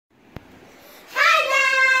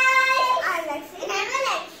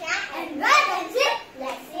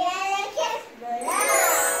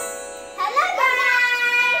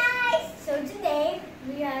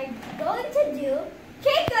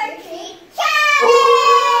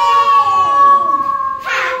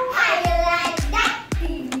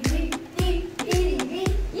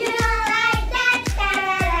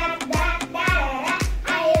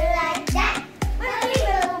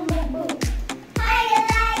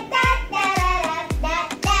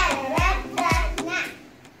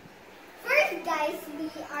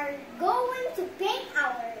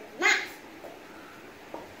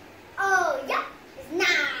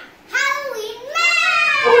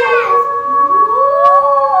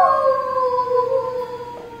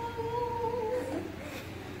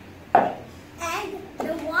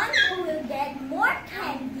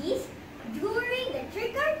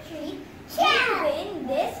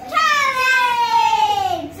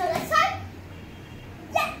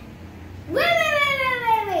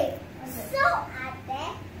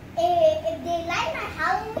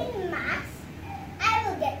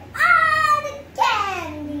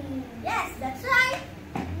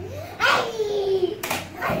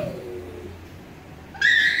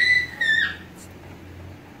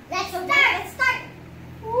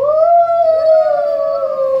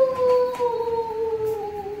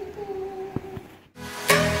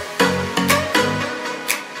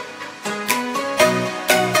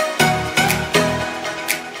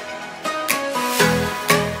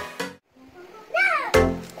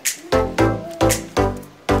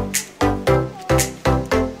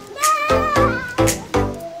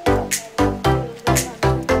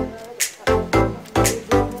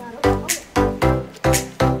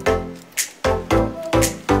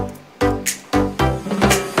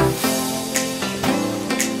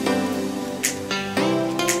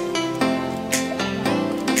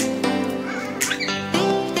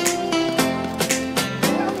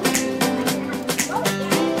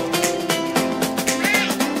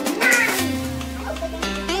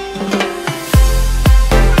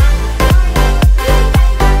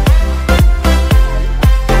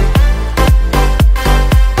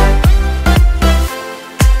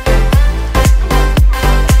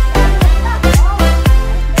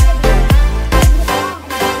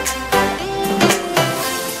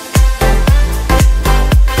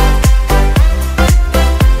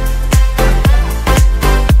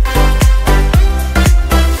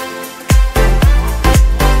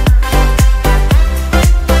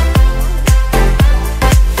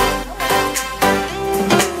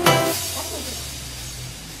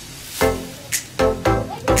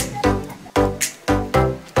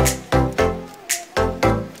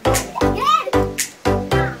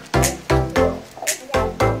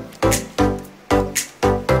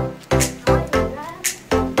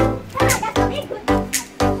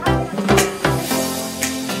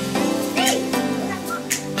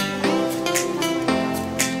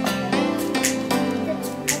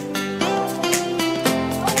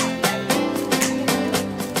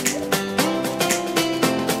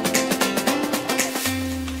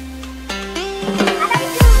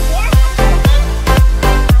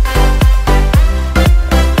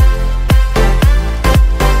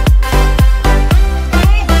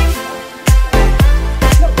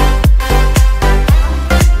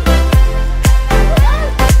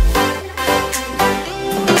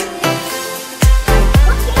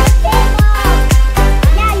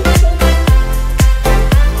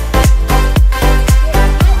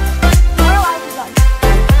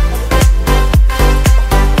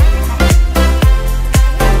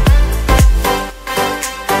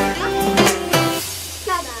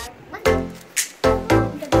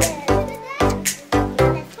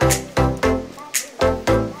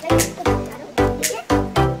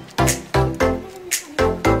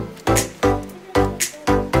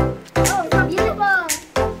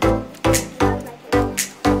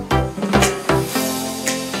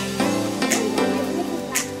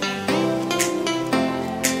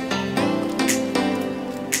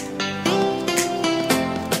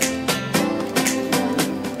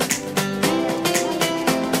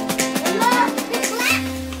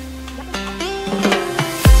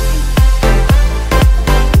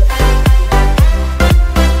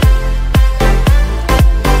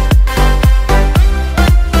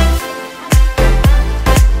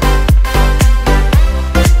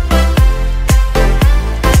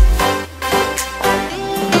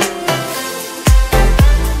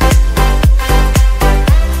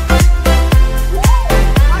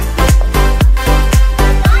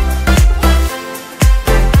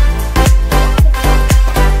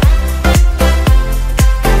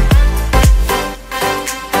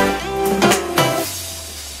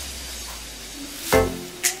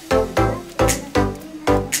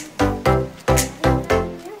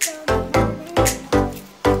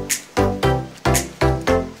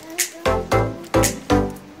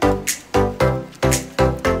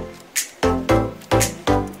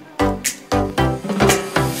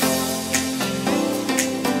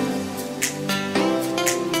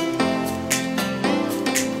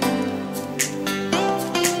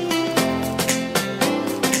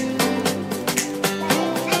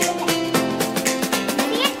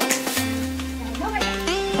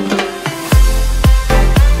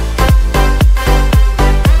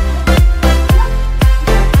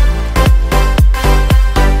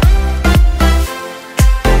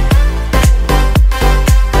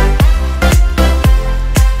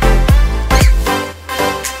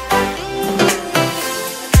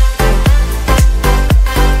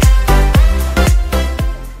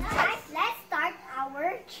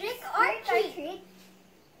trick or treat.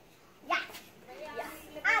 Yeah.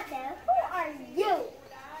 Adele, who are you?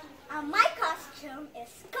 My costume is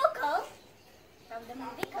Coco from the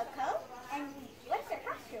movie Coco. And what's your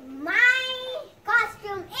costume? My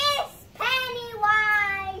costume is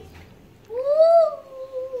Pennywise. Woo!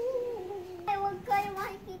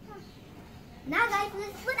 Now guys,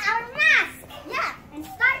 let's put our mask. Yeah, and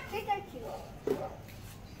start trick or treat.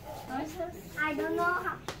 I don't know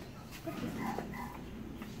how.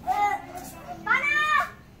 Pana!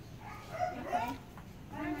 Okay.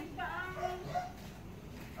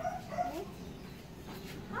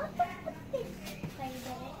 How to put this?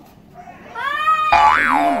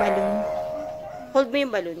 Hold mo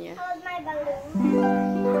yung balloon niya. Hold my balloon.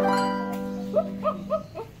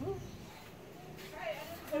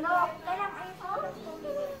 No, kailang ay hold.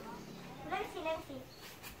 Let's see.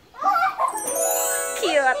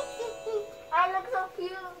 Cute. I look so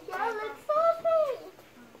cute. Yeah, I look so cute.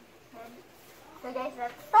 So guys,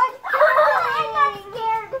 let's start. I'm not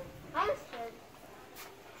scared. I'm scared.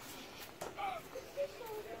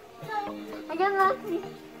 I don't know.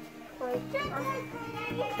 Wait.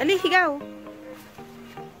 Dali, higaw.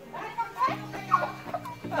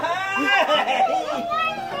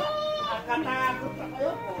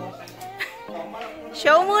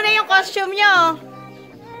 Show muna yung costume nyo.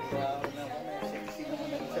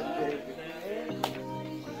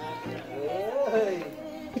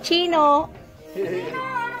 Chino.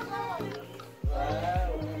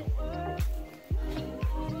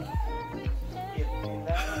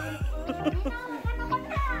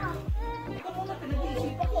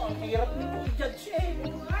 Hirap nyo i-judge eh.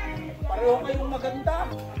 Pareho kayong maganda.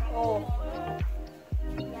 Oh.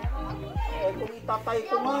 Eh, kung itatay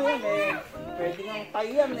ko nga yan eh, pwede nga tay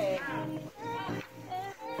yan eh.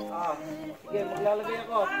 Sige, maglalagay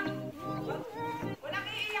ako.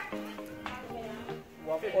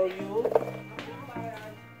 One for you.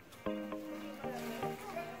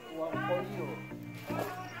 One for you.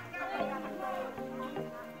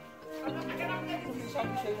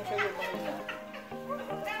 Sabi sa'yo mga isa.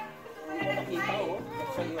 Nakita oh,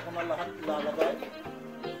 sa'yo ko na lahat lalagay.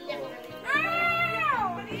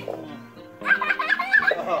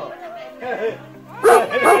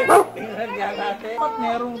 Tingnan niya natin. Ba't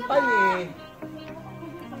merong tayo eh?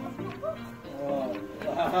 Oh,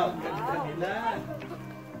 wow, ganda nila.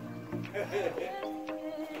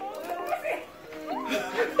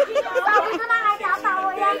 Sabi ko na nga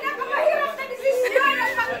tatawa yan. Pinakamahirap na desisyon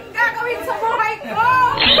ang gagawin sa buhay ko!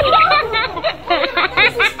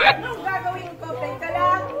 Desisyon ang gagawin ko. Teka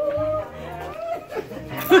lang.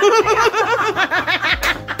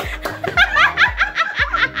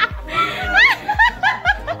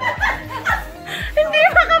 Hindi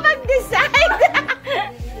makapag-decide.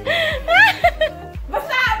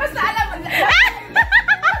 Basta alam mo.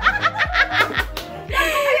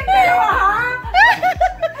 Kayong dalawa, ha?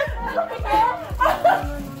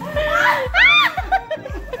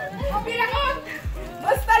 Bilang mo.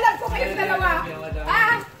 Basta lang ko kayong dalawa.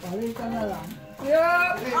 Pahuli ka na lang.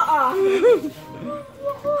 Yup. Oo.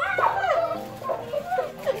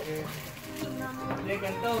 Hindi,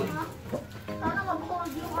 ganito. Sana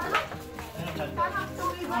mag-hold yung ano? Sana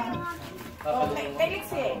tuloy ba yung ano? Okay. Felix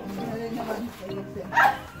eh.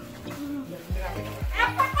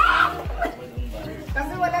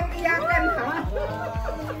 Kasi walang iyakan, ha?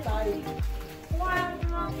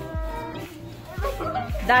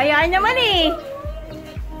 Daya naman eh.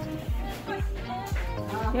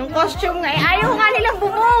 Yung costume nga, ayaw nga nilang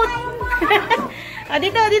bumuot.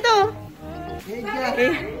 Dito.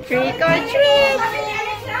 Okay. Trick or treat.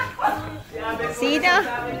 Sino?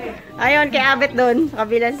 Ayun, kay Abet doon,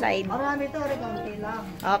 kabilang side. Marami to, konti lang.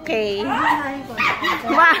 Okay.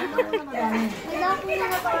 Wala ko na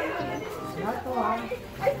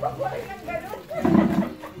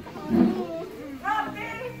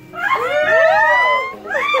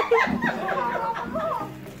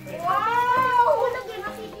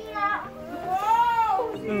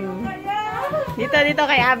Dito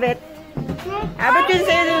kay Abet. Abet yun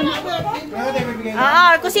sa'yo dun. Oo,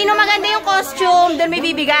 kung sino maganda yung costume, dun may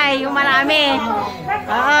bibigay. Yung marami.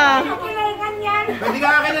 Oo. Pwede ka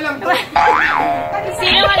akin na lang to.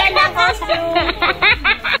 Sino maganda yung costume?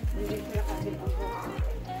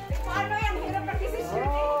 Paano yan? Hirap ang desisyon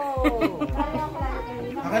eh.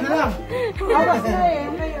 Akin na lang. Awas na eh,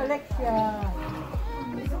 may Alexia.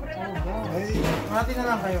 Hati na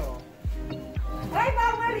lang kayo. Ay,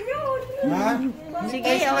 bawal yun! Ha? Sige,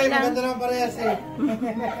 Ay, okay lang. maganda naman parehas eh.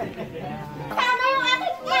 Tama yung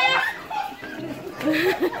aking niya!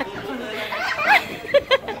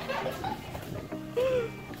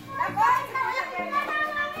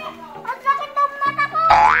 Ang sakit ng mata ko!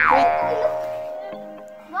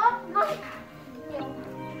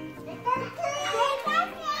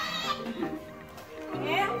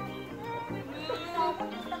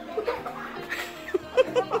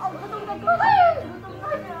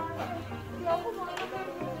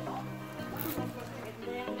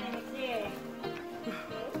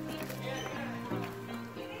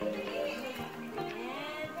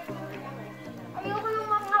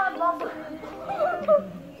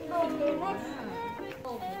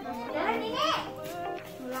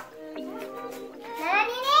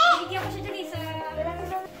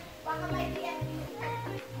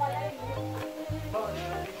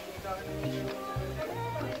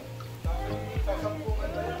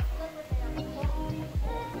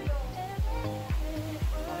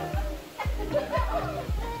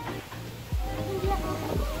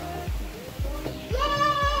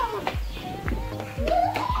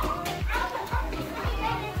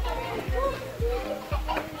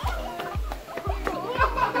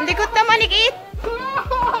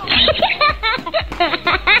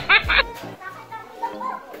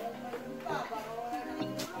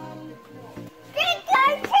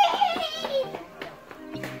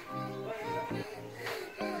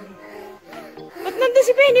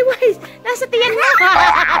 Pennywise! Nasa tiyan mo!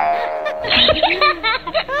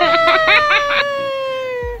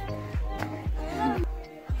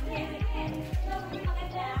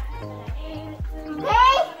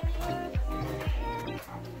 Okay?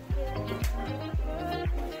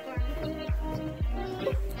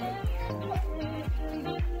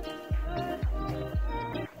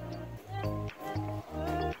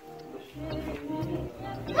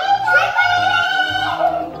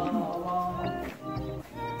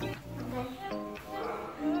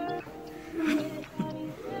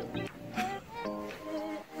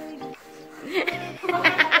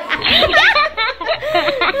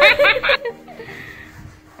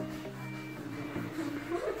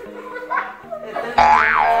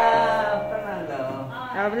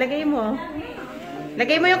 Lagay mo.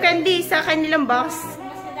 Lagay mo yung candy sa kanilang box.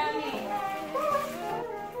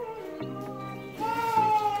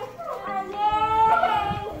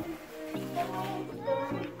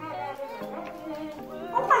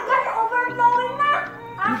 Oh my God, overflowing na!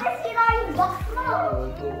 Ate, sira yung box mo.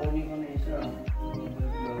 Kukunin ko na isa.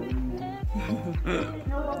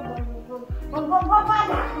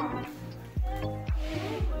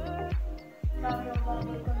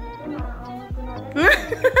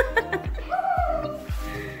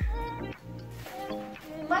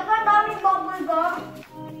 Baga dami bubble gum.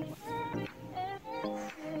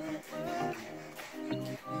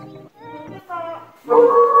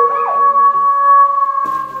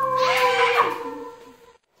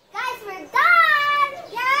 Guys, we're done!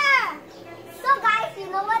 Yeah! So guys, you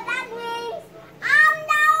know what that means? I'm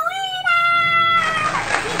the winner!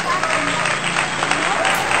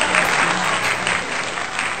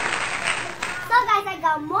 So guys, I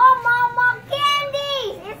got more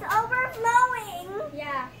candies! It's overflowing!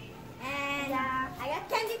 Yeah. And I got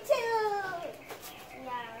candy too!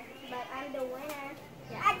 Yeah, but I'm the winner.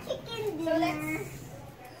 Yeah. A chicken dinner. So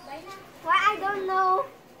let's... Why, I don't know.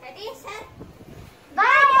 Ready, set?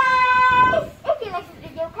 Bye guys! If you like this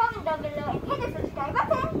video, comment down below and hit the subscribe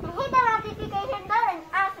button and hit the notification bell and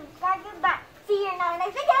I'll subscribe you back. See you in our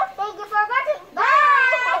next video!